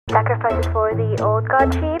Sacrifices for the old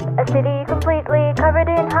god sheep, a city completely covered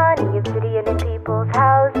in honey, obsidian in people's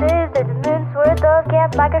houses. There's a moon's worth of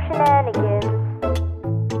campfire shenanigans.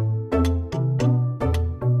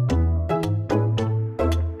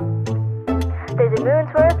 There's a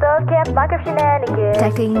moon's worth of campfire shenanigans.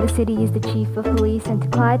 Protecting the city is the chief of police, and to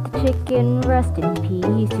Clyde the chicken, rest in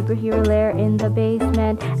peace. Superhero lair in the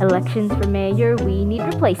basement. Elections for mayor, we need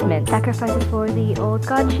replacements. Sacrifices for the old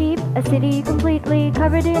god sheep, a city completely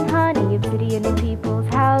covered in honey, obsidian in people's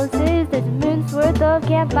houses. There's a moon's worth of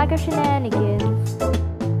campfire shenanigans.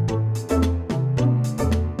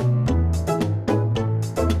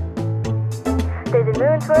 There's a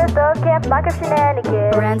moon's worth of campfire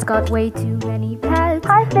shenanigans. Moran's got way too many pets.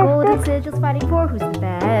 Hi, Golden Fistic. sigils fighting for who's the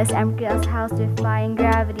best. Amberglass house defying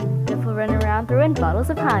gravity. Diffle run around throwing bottles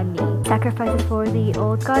of honey. Sacrifices for the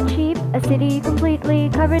old god sheep, a city completely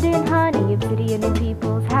covered in honey, obsidian in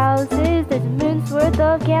people's houses. There's a moon's worth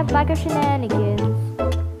of campfire shenanigans.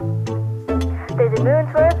 There's a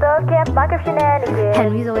moon's worth of campfire shenanigans.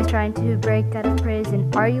 Henry's always trying to break out of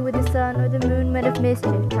prison. Are you with the sun or the moon, men of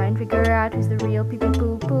mischief? Try and figure out who's the real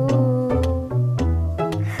pee-pee-poo-poo.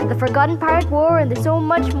 The Forgotten Pirate War, and there's so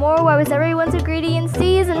much more. Why was everyone so greedy in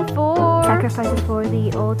season 4? Sacrifices for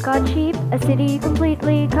the old god sheep, a city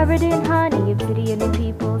completely covered in honey, obsidian in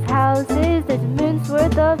people's houses. There's a moon's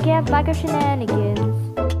worth of campfire shenanigans.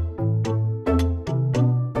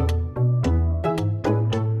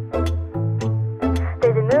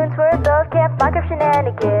 There's a moon's worth of campfire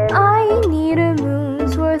shenanigans. I need a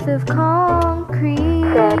moon's worth of concrete.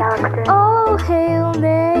 Said Huckster. All hail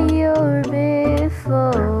Mayor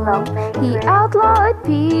Biffle. He outlawed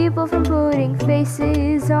people from putting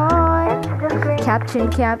faces on.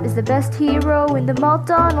 Captain Camp is the best hero in the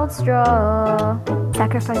McDonald's straw.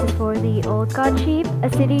 Sacrifices for the old god sheep, a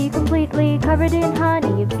city completely covered in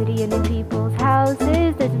honey, obsidian in people's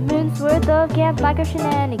houses. There's a moon's worth of campfire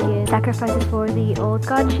shenanigans. Sacrifices for the old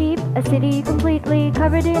god sheep, a city completely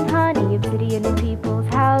covered in honey, obsidian in people's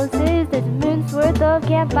houses. There's a moon's worth of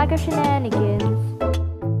campfire shenanigans.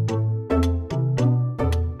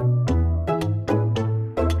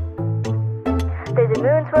 There's a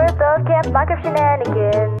moon's worth of campfire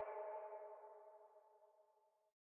shenanigans.